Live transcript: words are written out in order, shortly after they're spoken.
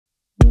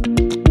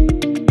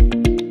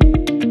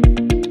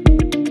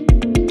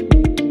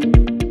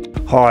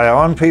Hi,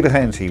 I'm Peter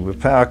Henty with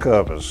Power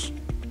Curbers.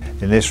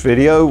 In this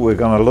video we're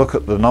going to look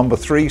at the number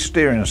 3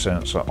 steering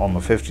sensor on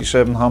the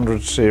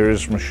 5700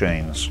 series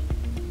machines.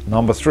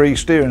 Number 3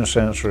 steering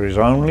sensor is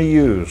only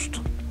used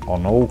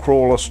on all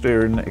crawler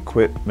steering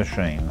equipped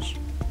machines.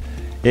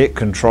 It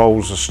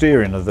controls the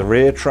steering of the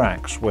rear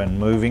tracks when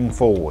moving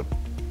forward.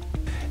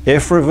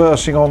 If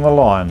reversing on the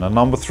line, the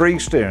number 3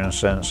 steering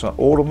sensor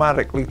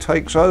automatically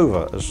takes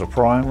over as the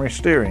primary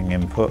steering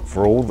input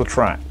for all the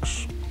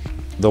tracks.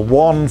 The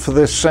wand for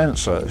this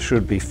sensor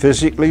should be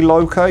physically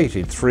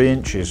located 3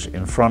 inches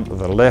in front of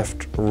the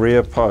left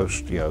rear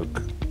post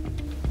yoke.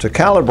 To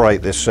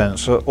calibrate this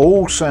sensor,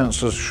 all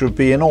sensors should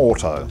be in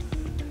auto.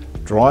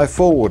 Drive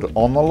forward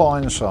on the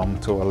line some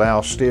to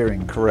allow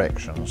steering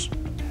corrections.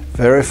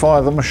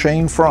 Verify the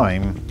machine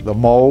frame, the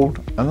mould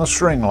and the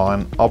string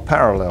line are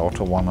parallel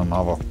to one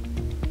another.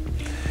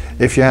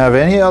 If you have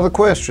any other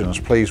questions,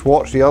 please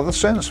watch the other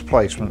sensor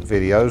placement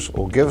videos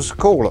or give us a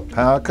call at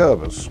Power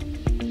Curbers.